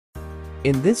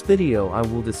In this video I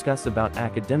will discuss about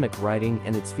academic writing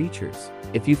and its features.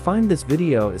 If you find this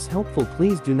video is helpful,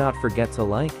 please do not forget to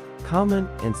like, comment,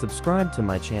 and subscribe to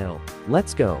my channel.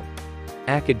 Let's go.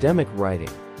 Academic writing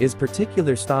is a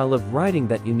particular style of writing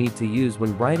that you need to use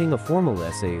when writing a formal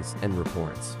essays and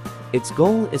reports. Its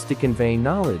goal is to convey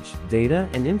knowledge, data,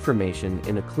 and information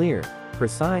in a clear,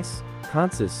 precise,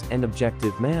 concise, and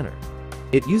objective manner.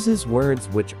 It uses words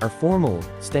which are formal,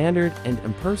 standard, and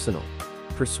impersonal.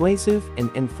 Persuasive and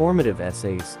informative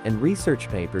essays and research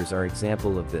papers are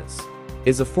examples of this.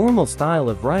 Is a formal style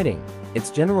of writing. Its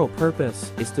general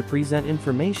purpose is to present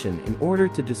information in order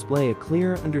to display a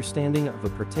clear understanding of a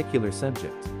particular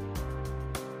subject.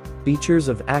 Features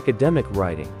of academic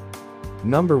writing.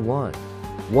 Number 1.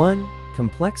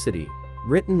 Complexity.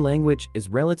 Written language is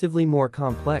relatively more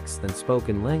complex than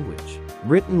spoken language.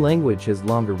 Written language has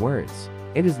longer words,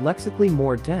 it is lexically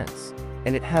more dense,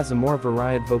 and it has a more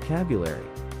varied vocabulary.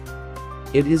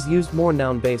 It is used more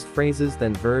noun-based phrases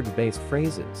than verb-based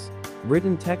phrases.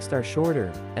 Written texts are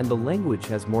shorter, and the language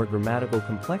has more grammatical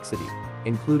complexity,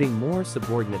 including more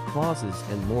subordinate clauses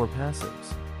and more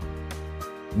passives.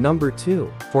 Number 2.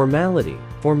 Formality.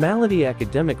 Formality.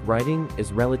 Academic writing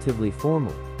is relatively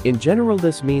formal. In general,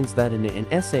 this means that in an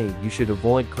essay you should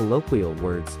avoid colloquial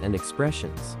words and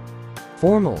expressions.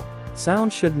 Formal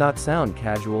sound should not sound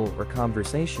casual or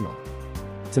conversational.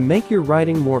 To make your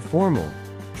writing more formal,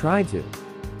 try to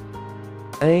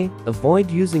A.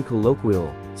 Avoid using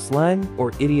colloquial, slang,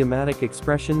 or idiomatic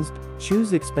expressions.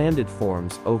 Choose expanded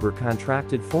forms over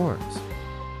contracted forms.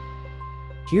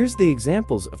 Here's the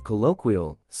examples of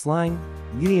colloquial, slang,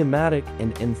 idiomatic,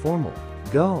 and informal.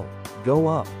 Go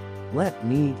up, let,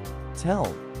 need,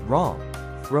 tell, wrong,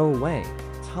 throw away,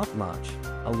 top-notch,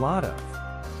 a lot of.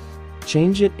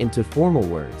 Change it into formal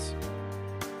words.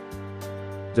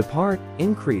 Depart,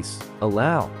 increase,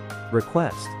 allow,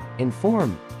 request,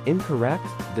 inform, incorrect,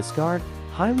 discard,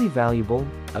 highly valuable,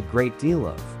 a great deal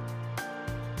of.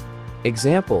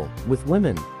 Example, with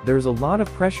women, there's a lot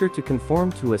of pressure to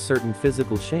conform to a certain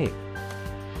physical shape.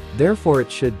 Therefore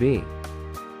it should be.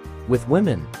 With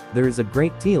women, there is a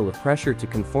great deal of pressure to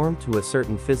conform to a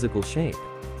certain physical shape.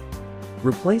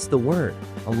 Replace the word,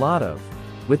 a lot of,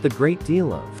 with a great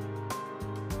deal of.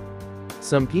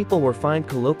 Some people will find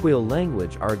colloquial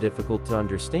language are difficult to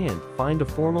understand. Find a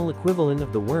formal equivalent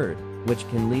of the word, which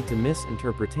can lead to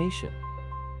misinterpretation.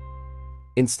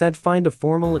 Instead, find a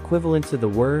formal equivalent to the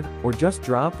word, or just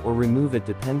drop or remove it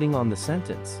depending on the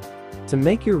sentence. To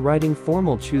make your writing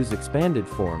formal, choose expanded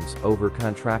forms over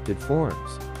contracted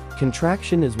forms.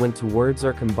 Contraction is when two words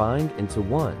are combined into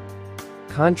one.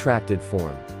 Contracted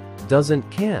form. Doesn't,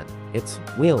 can't, it's,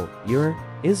 will, you're,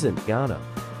 isn't, gonna.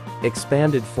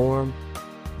 Expanded form.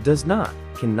 Does not,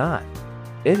 cannot,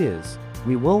 it is,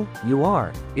 we will, you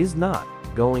are, is not,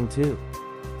 going to.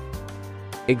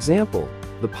 Example,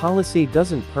 the policy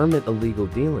doesn't permit illegal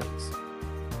dealings.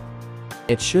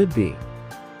 It should be.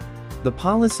 The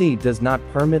policy does not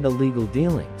permit illegal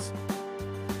dealings.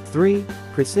 3.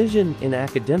 Precision. In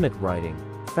academic writing,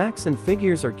 facts and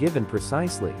figures are given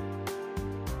precisely.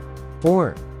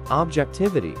 4.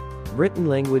 Objectivity. Written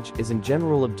language is in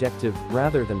general objective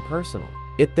rather than personal.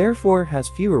 It therefore has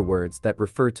fewer words that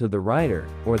refer to the writer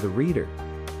or the reader.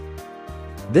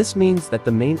 This means that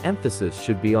the main emphasis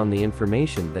should be on the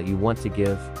information that you want to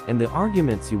give and the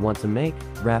arguments you want to make,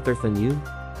 rather than you.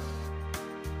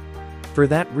 For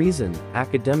that reason,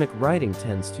 academic writing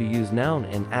tends to use noun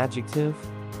and adjective,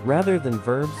 rather than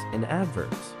verbs and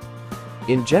adverbs.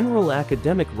 In general,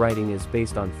 academic writing is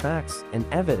based on facts and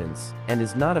evidence and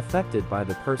is not affected by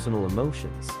the personal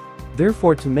emotions.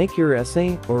 Therefore, to make your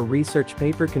essay or research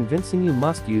paper convincing, you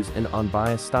must use an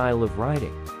unbiased style of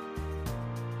writing.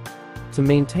 To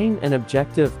maintain an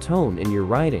objective tone in your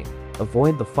writing,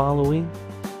 avoid the following.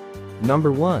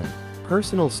 Number 1.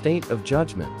 Personal state of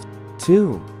judgment.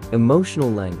 2.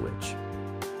 Emotional language.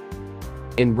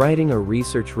 In writing a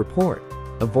research report,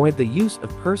 avoid the use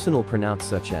of personal pronouns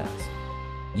such as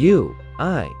you,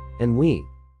 I, and we.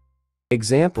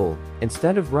 Example,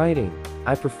 instead of writing,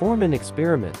 I perform an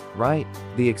experiment, write,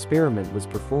 the experiment was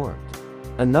performed.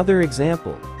 Another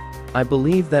example, I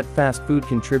believe that fast food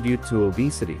contributes to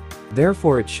obesity.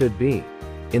 Therefore it should be.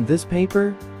 In this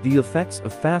paper, the effects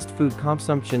of fast food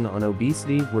consumption on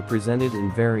obesity were presented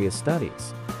in various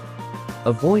studies.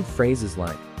 Avoid phrases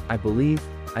like, I believe,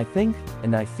 I think,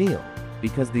 and I feel,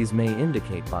 because these may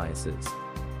indicate biases.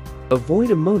 Avoid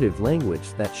emotive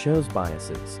language that shows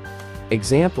biases.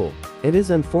 Example, it is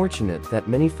unfortunate that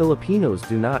many Filipinos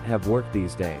do not have work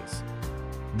these days.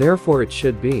 Therefore it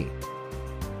should be.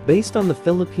 Based on the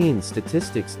Philippine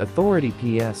Statistics Authority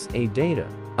 (PSA) data,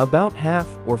 About half,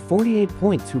 or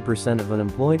 48.2% of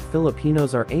unemployed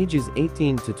Filipinos are ages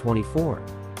 18 to 24.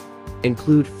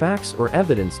 Include facts or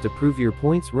evidence to prove your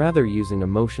points rather using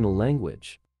emotional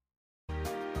language.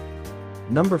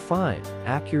 Number 5.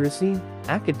 Accuracy.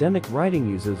 Academic writing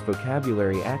uses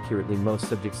vocabulary accurately. Most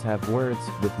subjects have words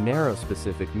with narrow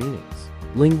specific meanings.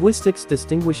 Linguistics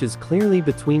distinguishes clearly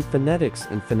between phonetics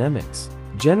and phonemics.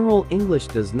 General English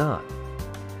does not.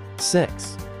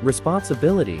 6.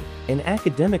 Responsibility. In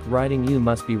academic writing, you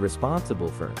must be responsible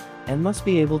for, and must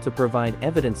be able to provide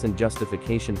evidence and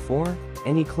justification for,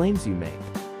 any claims you make.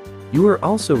 You are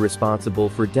also responsible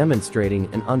for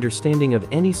demonstrating an understanding of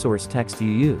any source text you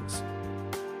use.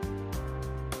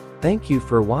 Thank you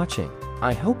for watching.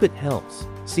 I hope it helps.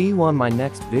 See you on my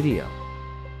next video.